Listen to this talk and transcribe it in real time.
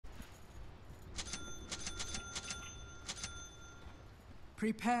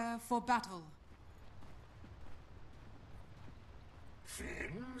Prepare for battle.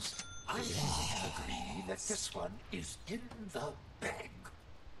 Friends, I agree that this one is in the bag.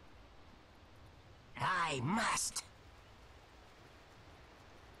 I must.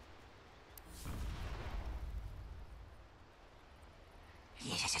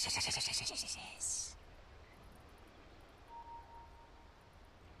 Yes.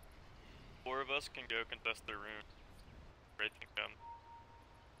 Four of us can go contest the rune. Right thing done.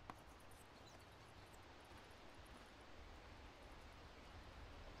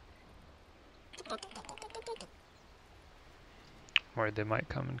 Worried they might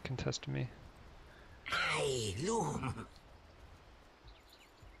come and contest me. I loom.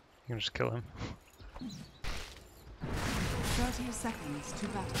 You can just kill him. 30 seconds to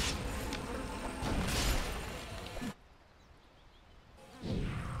battle.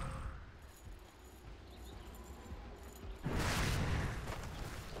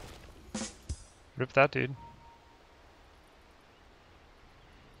 Rip that dude.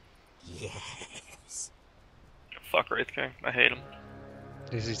 Yes. Fuck Wraith King. I hate him.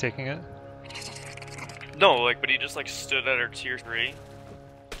 Is he taking it? No, like, but he just like stood at our tier 3,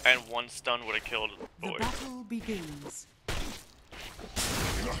 and one stun would have killed the boy. The battle begins.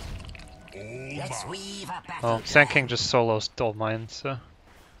 Let's weave a battle. Well, Sand King just solo stole mine, so.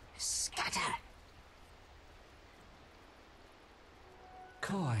 Scatter.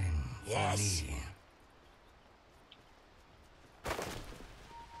 Coin. Yes.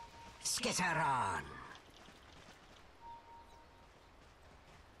 Skitter on.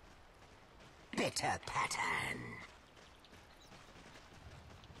 Bitter pattern.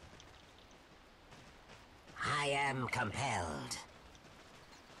 I am compelled.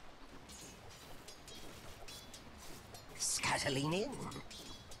 Scuttling in.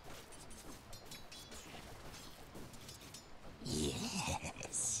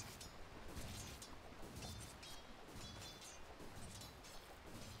 Yes.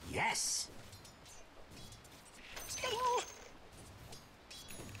 Yes.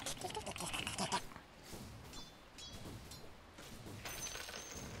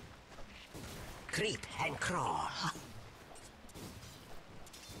 Creep and crawl.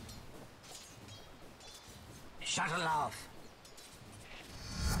 Shuttle off.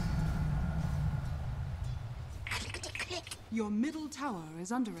 Click. Your middle tower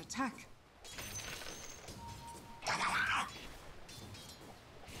is under attack.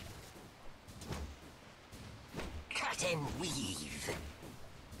 Cut and weave.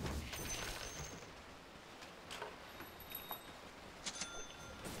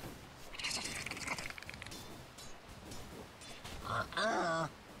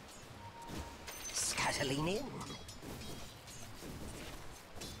 Scuttling in.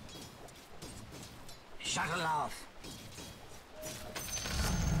 Shuttle off.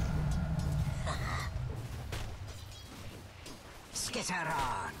 Skitter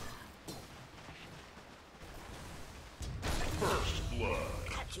on. First blood.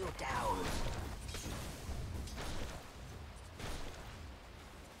 Cut you down.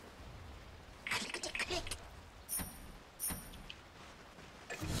 Click.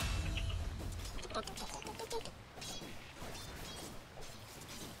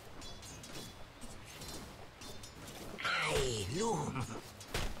 I loom.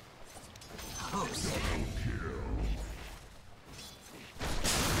 Hooks.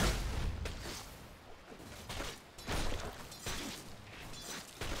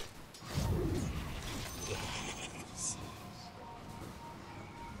 Yes.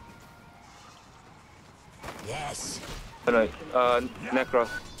 Yes. Necro.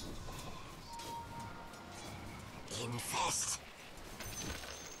 Infest.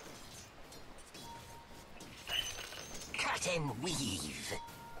 Cut and weave.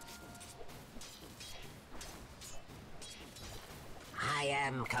 I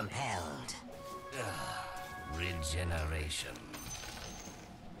am compelled. Regeneration.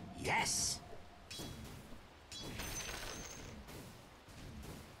 Yes.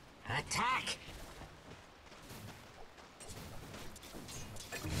 Attack.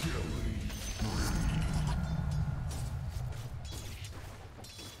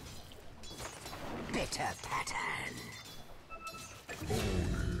 Bitter pattern.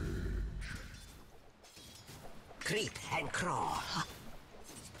 Creep and crawl.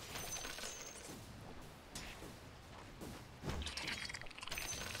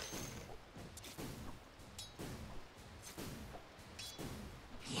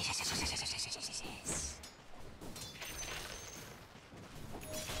 Yes.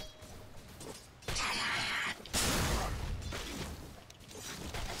 Ta-da!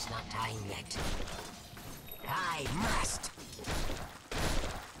 It's not time yet. I must.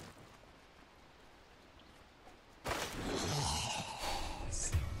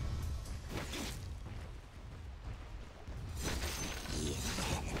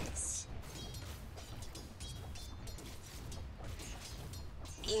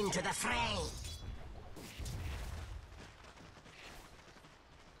 into the fray.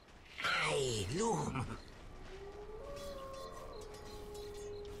 I loom.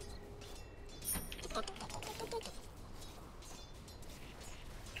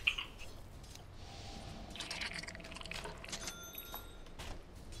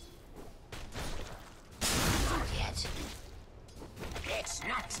 Not yet. It's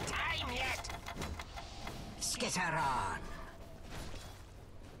not time yet. Skitter on.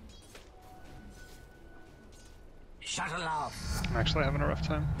 Shuttle off. I'm actually having a rough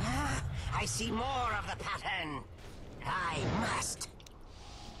time. Ah, I see more of the pattern. I must.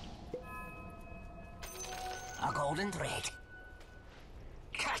 A golden thread.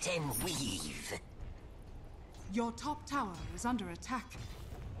 Cut and weave. Your top tower is under attack.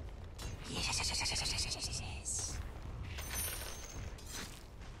 Yes.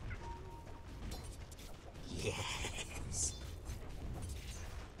 Yes.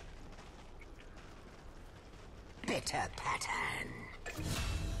 Bitter pattern.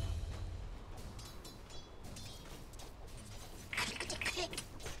 Click.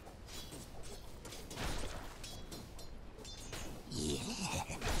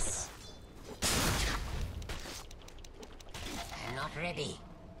 Yes. I'm not ready.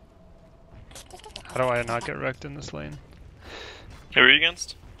 How do I not get wrecked in this lane? Who are you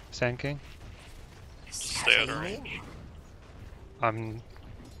against? Sand King? Stay out of range. I'm...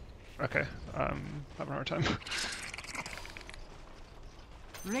 Okay, I'm having a hard time.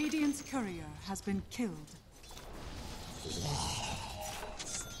 Radiant's courier has been killed.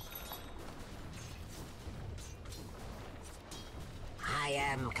 I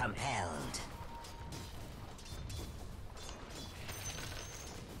am compelled.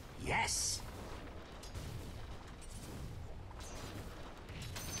 Yes.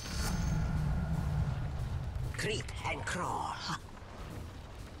 Creep and crawl.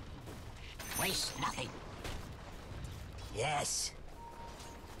 Waste nothing. Yes.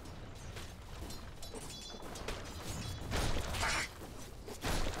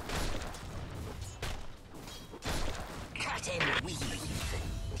 Cut and weave.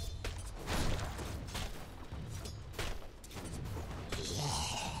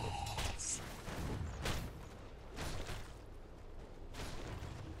 Yes.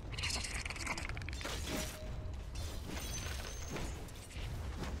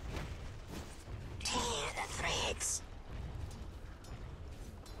 Tear the threads.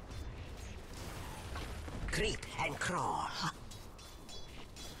 Creep and crawl.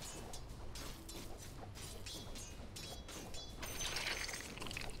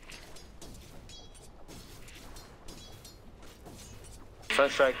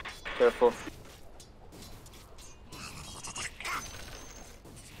 Sunstrike, careful.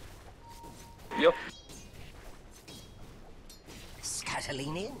 Yup.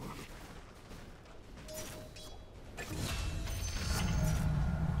 Scuttling in.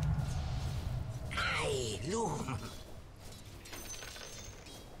 I loom.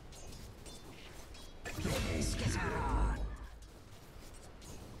 Skitter on.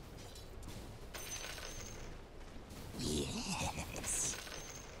 Yes.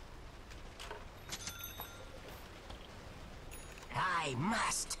 I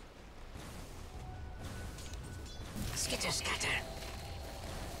must. Skitter scatter.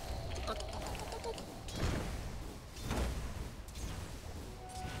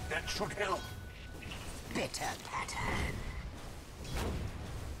 That should help. Bitter pattern.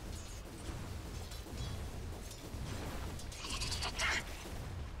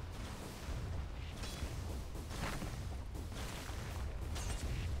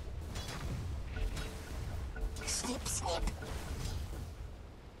 Snip, snip.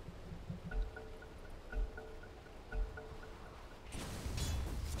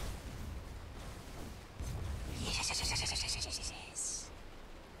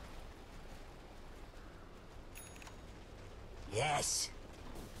 Yes.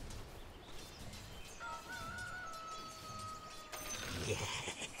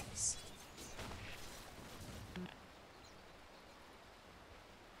 Yes.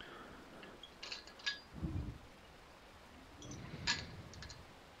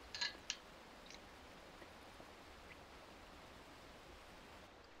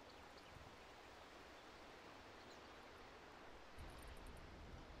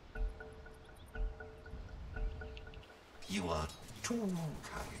 You are too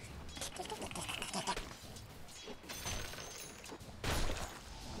kind.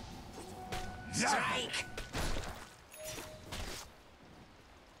 Strike.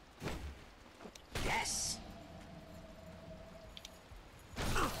 Yes.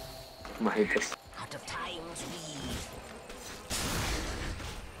 My goodness. Out of time's weave.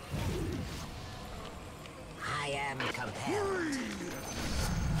 am compelled.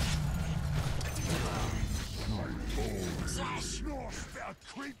 Slash!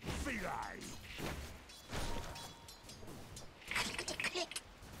 Click.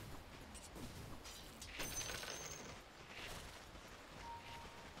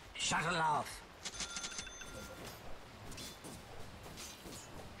 Shuttle off.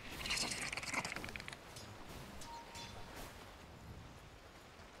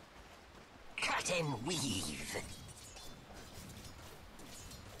 Cut and weave.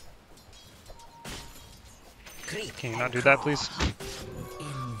 Creep. Can you not do that, please?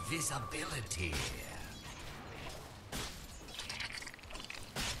 Invisibility.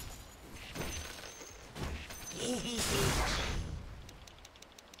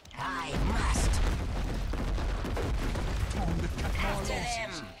 I must. After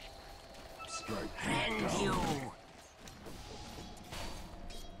them. Rend you.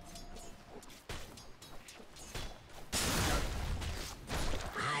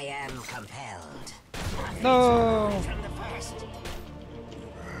 I am compelled. No. From the first.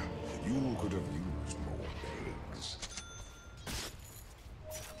 You could have used more legs.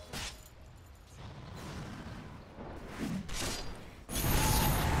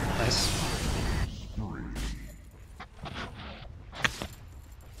 Nice. Dominating.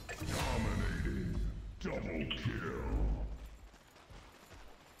 Double kill.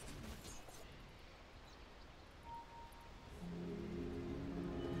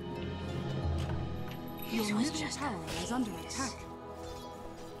 Your middle tower is under attack.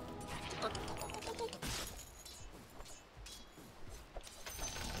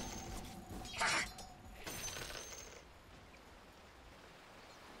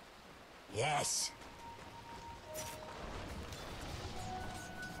 Yes.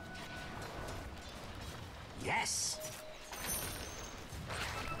 Yes.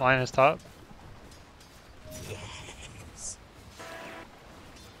 Lion is top. Yes.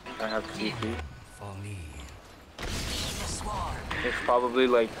 I have TP. For me. The swarm. There's probably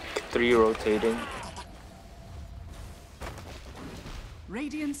like 3 rotating.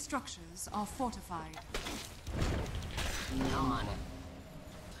 Radiant structures are fortified. On.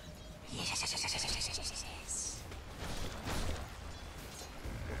 Yes.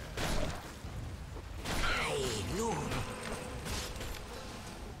 Hey, loom.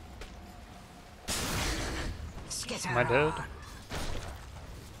 Skitter Am I dead? on.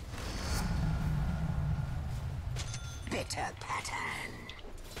 Bitter pattern.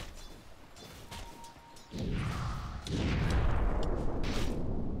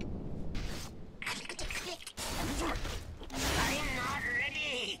 Click. I'm not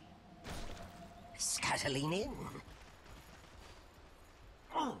ready. Safelane in.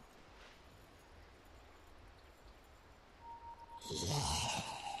 Oh.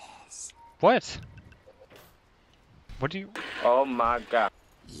 Yes. What? What do you? Oh my god.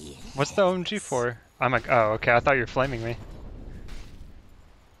 What's the OMG for? I'm like, oh, okay. I thought you were flaming me.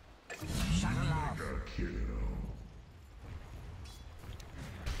 Shuttle off.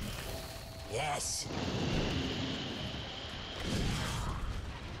 Yes.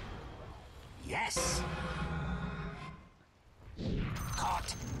 Yes.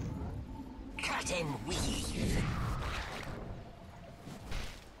 Caught. Cut and weave.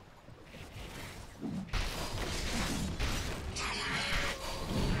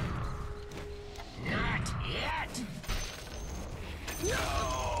 Not yet.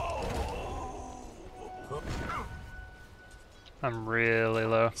 I'm really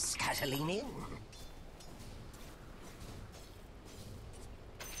low. Safelane in.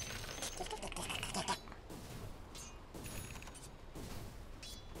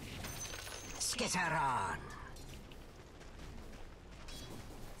 Skitter on.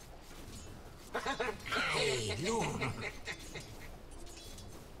 Hey, loom.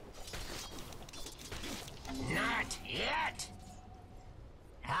 Not yet.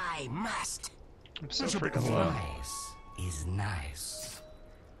 I must. I'm so freaking low. Nice is nice.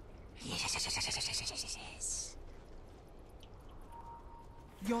 Yes.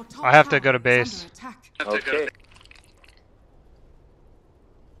 Your top I have to tower go to is base. under attack. Okay.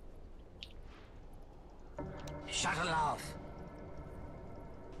 Shuttle off.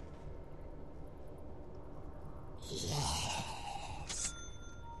 Yes.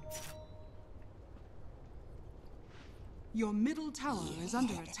 Your middle tower is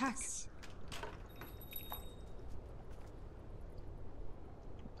under attack.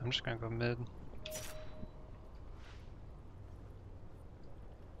 I'm just gonna go mid.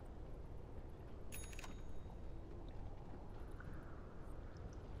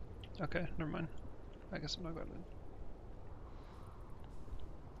 Okay, never mind. I guess I'm not going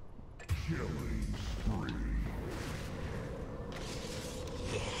to. Killing spree.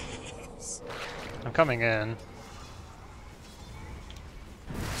 I'm coming in.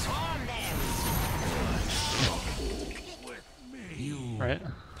 Swarm them. You Right?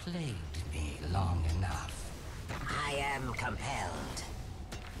 plagued me long enough. I am compelled.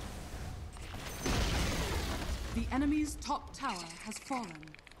 The enemy's top tower has fallen.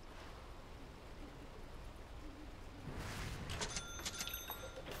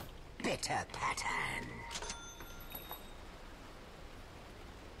 Bitter pattern.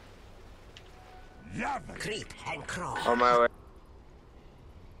 Creep and crawl. On my way.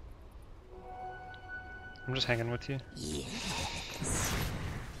 I'm just hanging with you. Yes.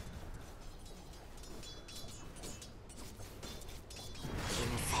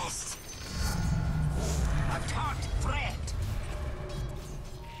 Infest. A taut threat.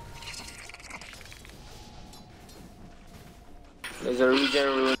 There's a regen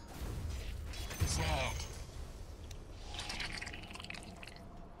rune. Snared.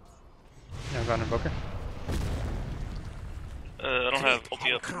 Yeah, I'm going Invoker. I don't have Creep ulti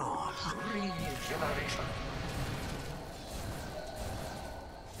and up. crawl.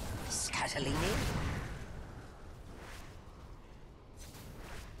 Scuttling in.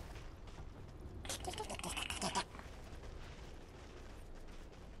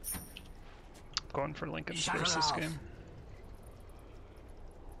 Going for Lincoln Shut first her this off. game.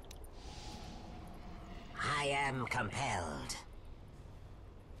 I am compelled.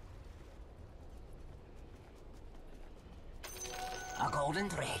 A golden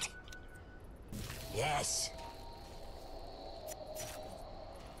thread. Yes.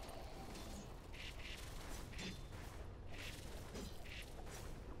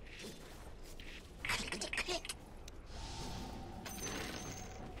 Click.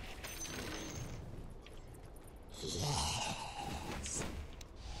 Yes.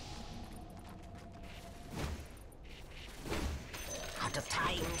 Out of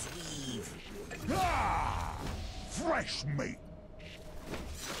time's weave. Fresh meat.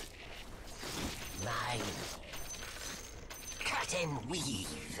 Mine. Cut and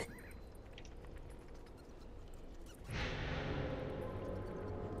weave.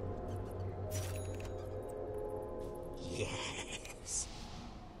 Yes.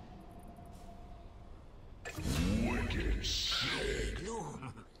 Wicked shit.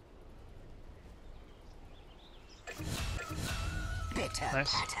 Gloom. Bitter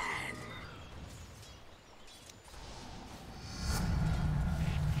Nice. pattern.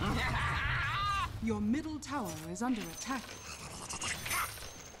 Your middle tower is under attack.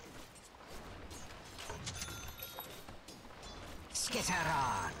 Skitter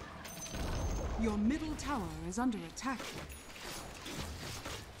on. Your middle tower is under attack.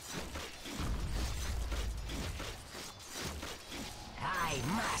 I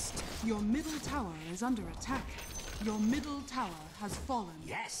must. Your middle tower is under attack. Your middle tower has fallen.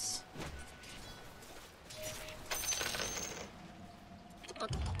 Yes.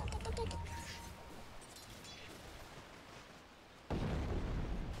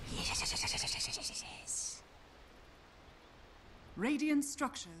 Yes. Radiant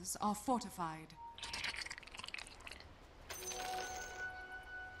structures are fortified.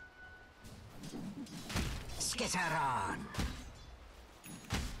 Skitter on.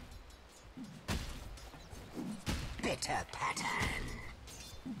 Bitter pattern.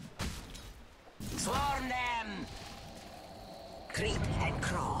 Swarm them. Creep and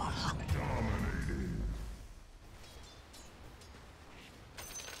crawl.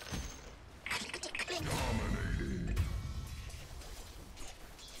 Click.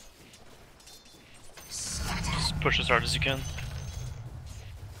 Scatter. Just push as hard as you can.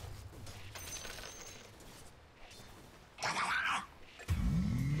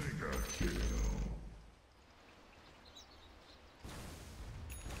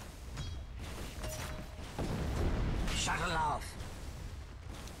 Shuttle off.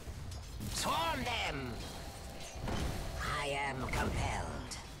 Swarm them. I am compelled.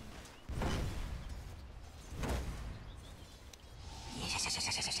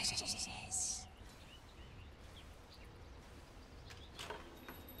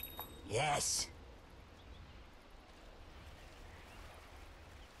 Yes.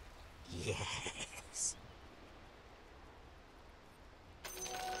 Yes.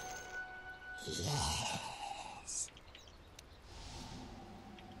 Yes.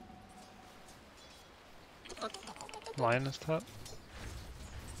 Lion is top.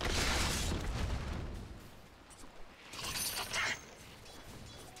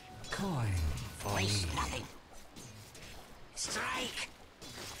 Coin for waste nothing. Strike.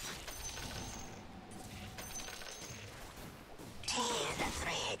 Tear the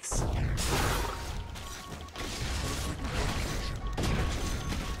threads.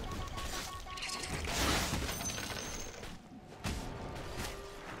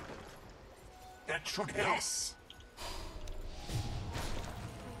 That should help. Yes.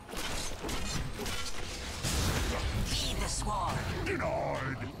 Heed the swarm.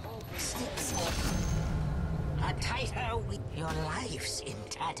 Denied. Sticks. A tighter with your life's in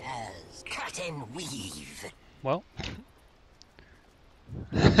tatters. Cut and weave. Well.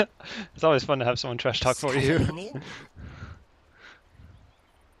 It's always fun to have someone trash talk for you. Safelane.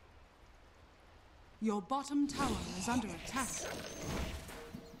 Your bottom tower is under attack.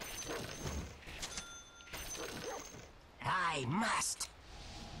 I must.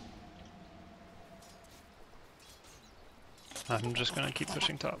 I'm just gonna keep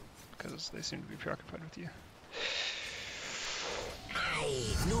pushing top, because they seem to be preoccupied with you. I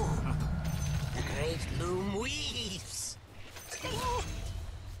loom. The great loom weaves.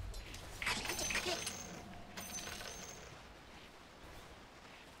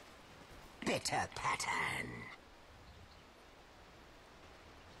 Bitter pattern.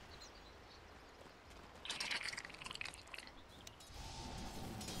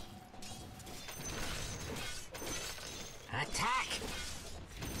 Attack!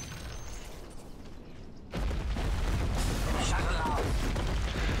 Shuttle off.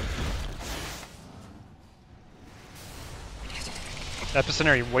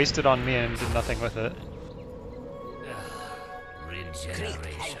 Epicenter wasted on me and did nothing with it. Creep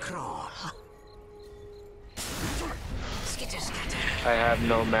and crawl. Skitter scatter. I have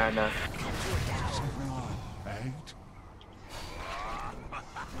no mana. Right?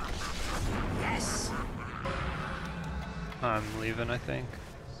 Yes. I'm leaving, I think.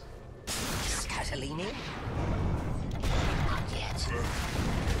 Safelane? Not yet.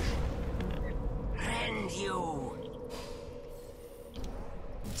 Rend you.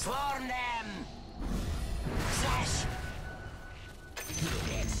 Swarm them. Slash.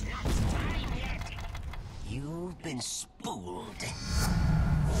 It's not time yet. You've been spooled.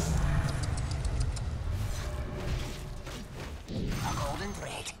 A golden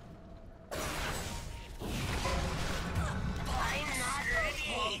thread. I'm not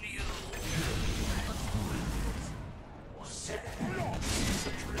ready.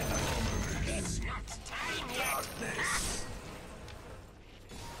 It's not time yet.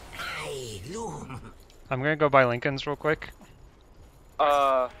 I loom. I'm gonna go buy Lincoln's real quick.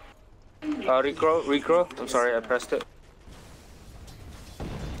 Recrow. I'm sorry, I pressed it.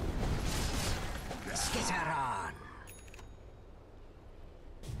 Skitter on.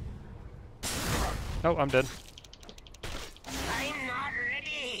 Oh, I'm dead. I'm not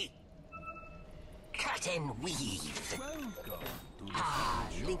ready. Cut and weave. Ah,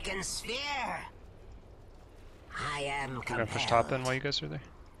 Lincoln Sphere. I am I'm gonna push compelled. top in while you guys are there.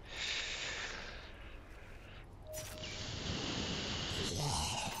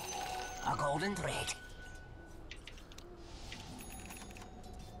 A golden thread.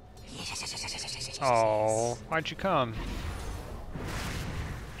 Oh, why'd you come?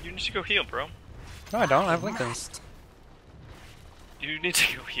 You need to go heal, bro. No, I don't. I have Lincoln's. Must. You need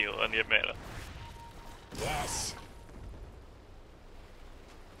to go heal and get mana. Yes.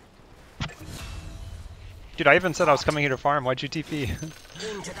 Dude, I even said I was coming here to farm. Why'd you TP?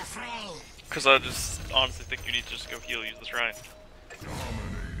 Into the fray. Because I just honestly think you need to just go heal, use the shrine.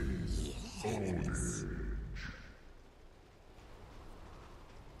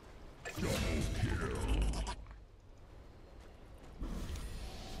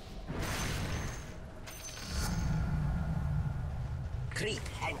 Creep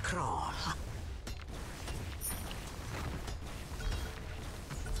and crawl.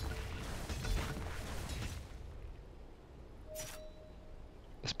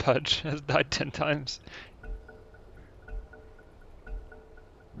 This Pudge has died 10 times.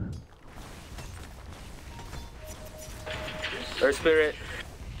 Earth Spirit.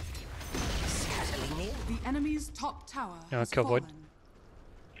 Safelane. The enemy's top tower Yeah, has kill Void. fallen.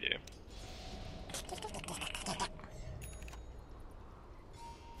 Yeah.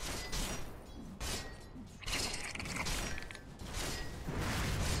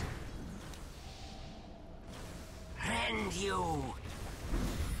 Rend you.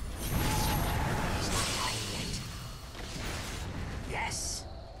 It's not time yet. Yes.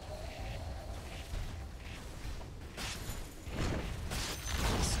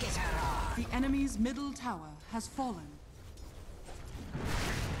 Skitter on. The enemy's middle tower has fallen.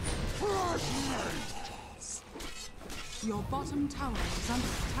 Your bottom tower is under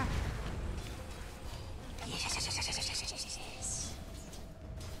attack. Yes.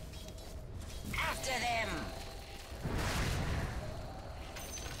 After them.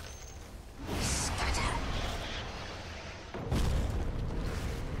 Scatter.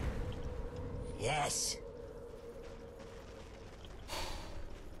 Yes.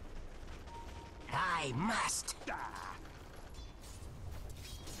 I must.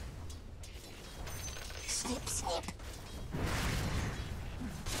 Snip, snip.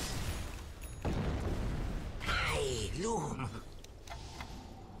 I loom.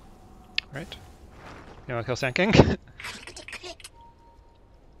 Right. You wanna kill Sand King? Click, click.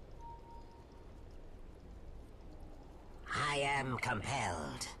 I am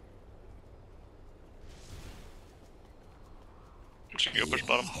compelled. Should go push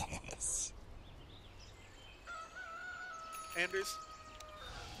bottom. Yes. Anders,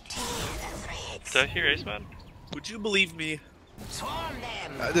 Did I hear Ace Man? would you believe me? Swarm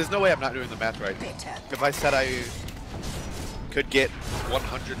them. There's no way I'm not doing the math right. Bitter. If I said I could get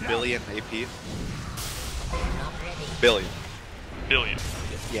 100 billion AP, Not ready. billion. Billion.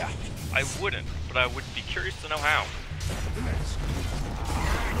 Yeah. I wouldn't, but I would be curious to know how.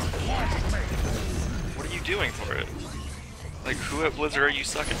 What are you doing for it? Like, who at Blizzard are you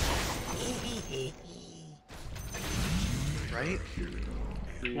sucking? Right?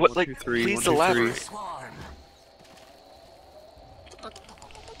 What, like, please elaborate. Swarm.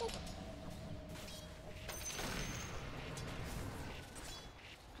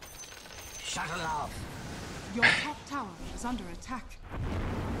 Shuttle off. Your top tower is under attack.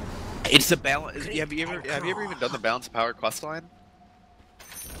 It's the balance. Have you ever even done the balance of power quest line?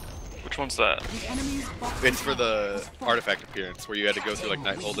 Which one's that? The enemy's bottom It's for tower the has fallen. artifact appearance where you had to go through like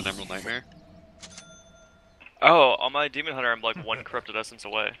Nighthold and Emerald Nightmare. Oh, on my Demon Hunter, I'm like one corrupted essence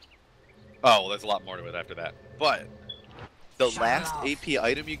away. Oh, well, there's a lot more to it after that. But the Shut last off. AP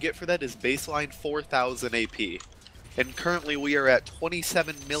item you get for that is baseline 4,000 AP. And currently we are at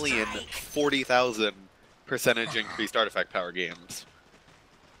 27,040,000 percentage increased artifact power games.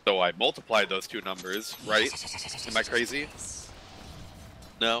 So I multiplied those two numbers, right? Am I crazy?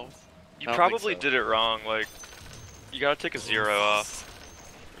 No? You I don't probably think so. did it wrong, like, you gotta take a 0 off,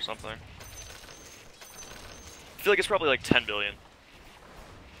 or something. I feel like it's probably like 10 billion.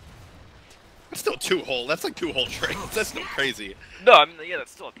 That's still two whole. That's like two whole trades. That's still crazy. No, I mean, yeah,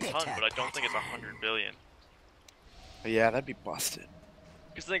 that's still a ton, but I don't think it's 100 billion. Yeah, that'd be busted.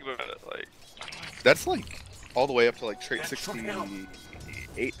 Because think about it, like, That's like all the way up to like trait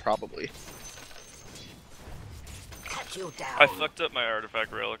 68 probably. Cut you down. I fucked up my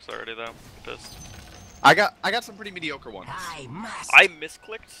artifact relics already though. I'm pissed. I got some pretty mediocre ones. I must. I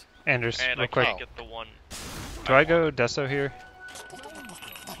misclicked, Anders, and I real quick. can't get the one. Do I go Deso here?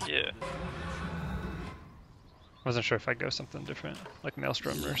 Yeah. Wasn't sure if I'd go something different, like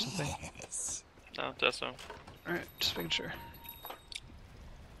Maelstrom or something. Yes. No, Deso. Alright, just making sure.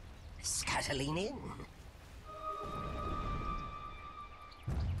 Scuttling in.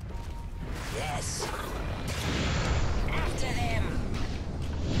 Yes. After them.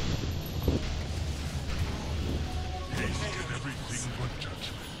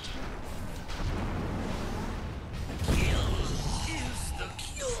 Kill is the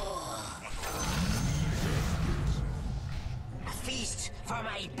cure. A feast for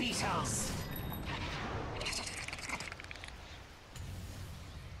my beetles.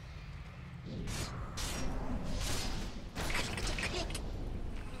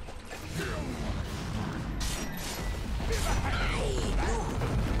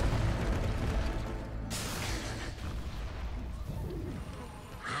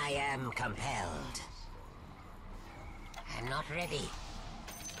 I am compelled. I'm not ready.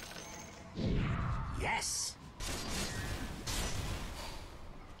 Yes.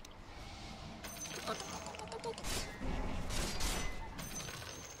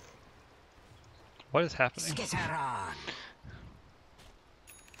 What is happening? Skitter on.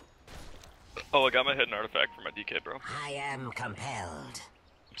 Oh, I got my hidden artifact for my DK, bro. I am compelled.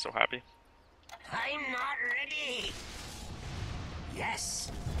 I'm so happy. I'm not ready.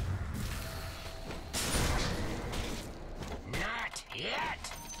 Yes. Not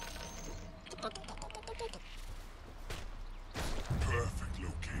yet. Perfect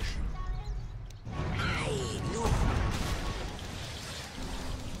location. I look.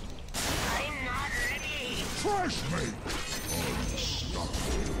 I'm not ready. Trash me!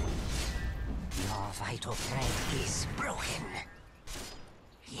 Unstoppable. Your vital thread is broken.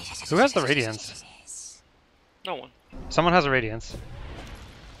 Who has the Radiance? No one. Someone has a Radiance.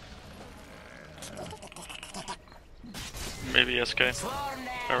 Maybe SK. Swarm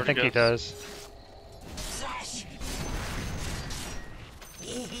I I think he does. Slash.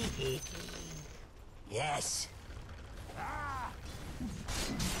 Yes.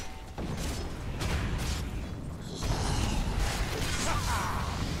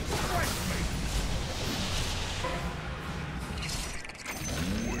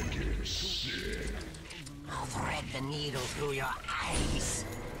 I'll thread the needle through your eyes.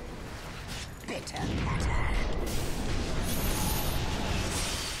 bitter pattern.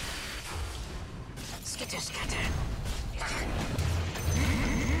 Skitter scatter.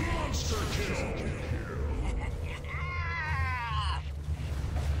 Monster kill.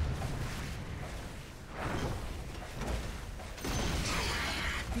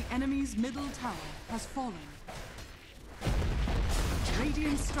 The enemy's middle tower has fallen.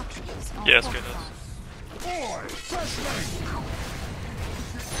 Radiant structures are Yes, fortified. goodness. Boy, fresh lane.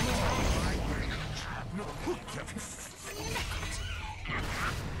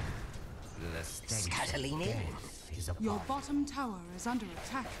 Safelane. Your bottom tower is under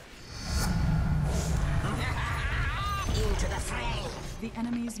attack. Into the fray. The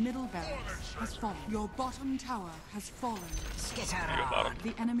enemy's middle barracks has fallen. Your bottom tower has fallen. Skitter Bottom. on.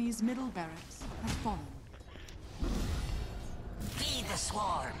 The enemy's middle barracks has fallen. Feed the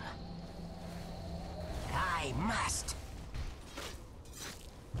swarm. I must.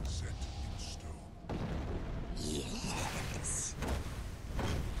 Set in stone. Yes.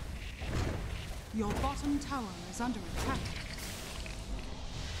 Your bottom tower is under attack.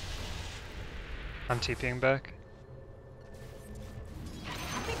 I'm TPing back.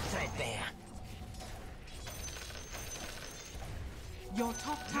 A bit threadbare. Your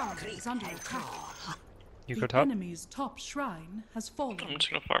top tower Creep is under and attack. crawl. You The go top. enemy's top shrine has fallen. I'm just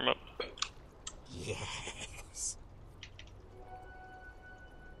gonna farm up. Yes.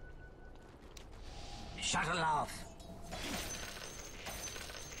 Shuttle off.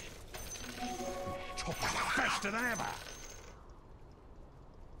 Faster than ever.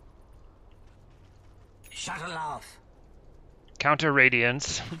 Shuttle off. Counter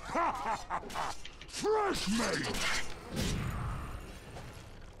radiance. Fresh mate.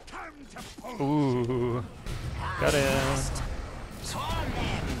 Time to pull. Ooh. Got him. Swarm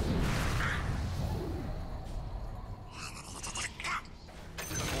them.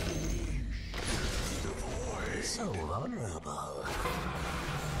 So vulnerable.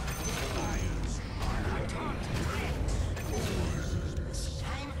 I'm under attack.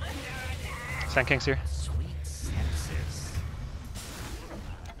 Sand King's here. Sweet sepsis.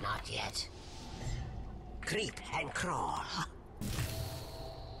 Not yet. Creep and crawl.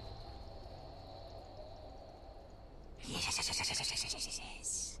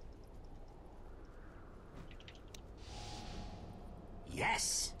 Yes.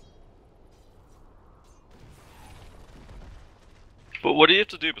 Yes. But what do you have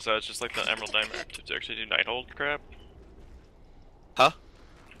to do besides just like the Emerald Diamond to actually do Nighthold crap? Huh?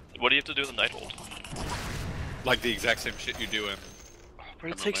 What do you have to do with the Nighthold? Like the exact same shit you do in. But it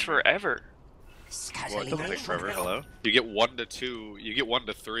Emerald takes Diamond. forever. What? Doesn't take forever. Hello. You get 1 to 2. You get 1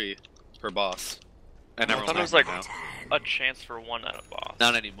 to 3 per boss. And I Emerald thought it was Diamond like now. a chance for one at a boss.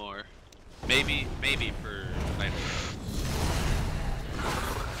 Not anymore. Maybe for Nighthold.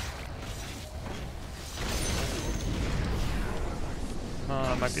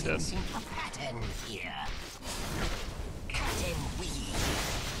 I might be dead. Sensing a pattern here. Cut and weave.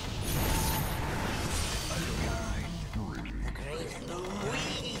 The great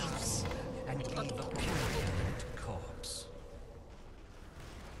weaves. And eat the purulent corpse.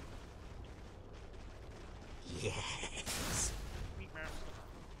 Yes.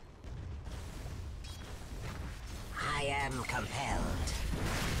 I am compelled.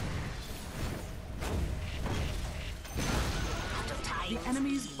 Out of time. The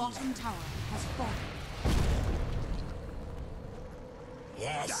enemy's bottom tower has fallen.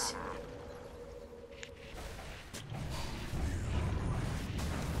 Yes.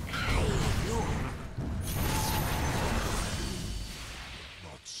 I loom.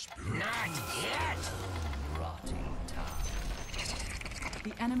 Not spirit. Not yet. Rotting tongue.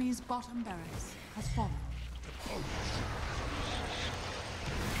 The enemy's bottom barracks has fallen.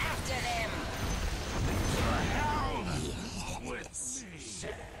 After them.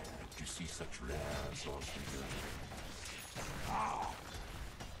 Sad to see such rare sorcery.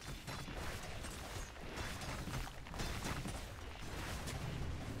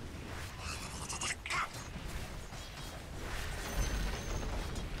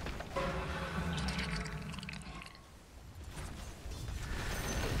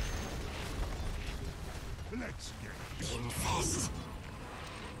 Let's get Infest.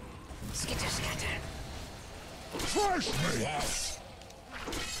 Skitter scatter. fresh mate. Yes.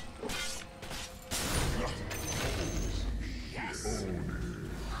 Yes.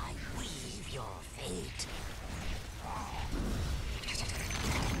 I weave your fate.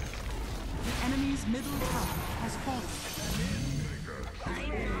 The enemy's middle tower has fallen.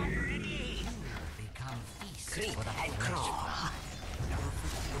 I'm ready. Become feast. Creep and crawl.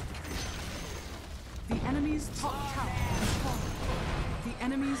 The enemy's top tower has fallen. The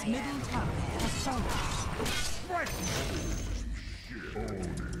enemy's middle tower has fallen.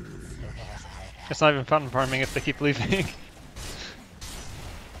 It's not even fun farming if they keep leaving.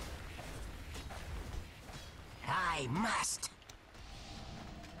 I must.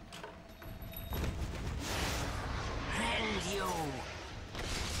 Rend you.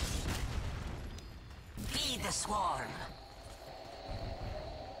 Feed the swarm.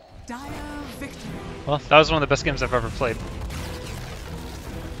 Dire victory. Well, that was one of the best games I've ever played.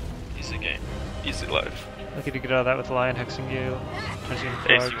 Easy game. Easy life. Lucky to get out of that with Lion hexing you. Turns you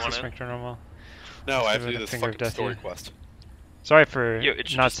into Ace, frog, you it's want a it? strength to normal. No, I have Give to it do a this finger of fucking death story here. quest. Sorry for Yo, it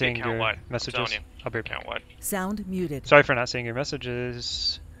should not just be seeing your account-wide. I'm messages. telling you. I'll be Account wide. Sound muted. Sorry for not seeing your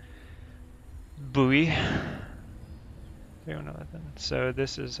messages. Buoy. We don't know that then. So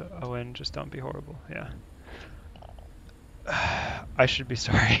this is Owen, just don't be horrible. Yeah. I should be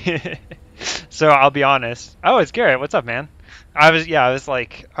sorry. So I'll be honest. Oh, it's Garrett. What's up, man? I was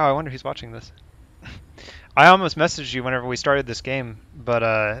like, oh, I wonder who's watching this. I almost messaged you whenever we started this game,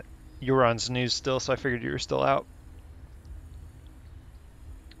 but you were on snooze still, so I figured you were still out.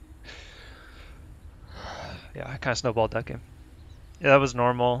 Yeah, I kind of snowballed that game. Yeah, that was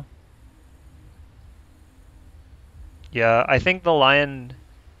normal. Yeah, I think the lion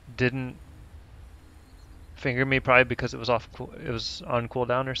didn't finger me probably because it was it was on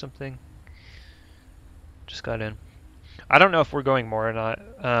cooldown or something. Just got in. I don't know if we're going more or not.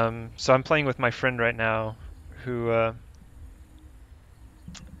 So I'm playing with my friend right now, who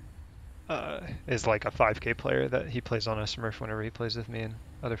is like a 5K player that he plays on a Smurf whenever he plays with me and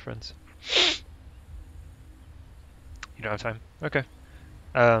other friends. You don't have time? Okay.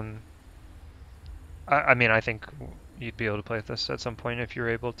 I mean, I think you'd be able to play with this at some point if you're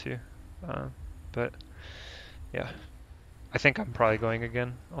able to. But yeah, I think I'm probably going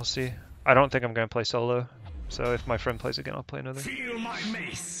again. I'll see. I don't think I'm going to play solo. So if my friend plays again, I'll play another. Feel my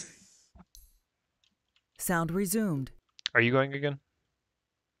mace. Sound resumed. Are you going again,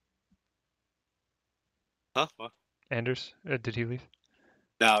 Huh? What? Anders? Did he leave?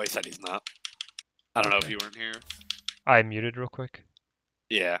 No, he said he's not. I don't know if Okay. you weren't here. I muted real quick.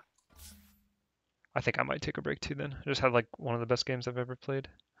 Yeah. I think I might take a break too then. I just had like one of the best games I've ever played.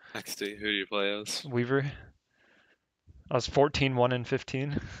 XD, who do you play as? Weaver. I was 14-1 and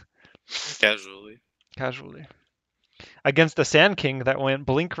 15. Casually. Casually. Against the Sand King that went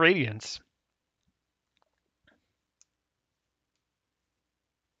Blink Radiance.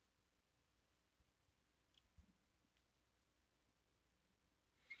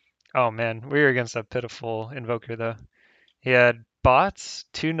 Oh man, we were against a pitiful Invoker though. He had bots,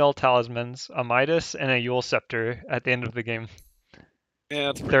 2 Null Talismans, a Midas, and a Yule Scepter at the end of the game. Yeah,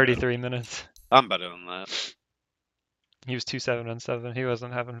 that's pretty 33 minutes. good. I'm better than that. He was 2-7 and 7. He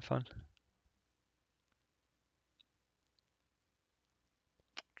wasn't having fun.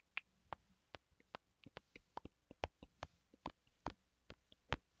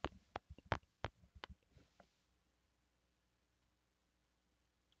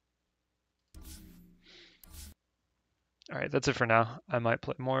 Alright, that's it for now. I might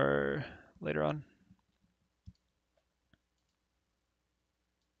play more later on.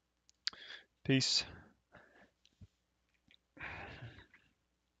 Peace.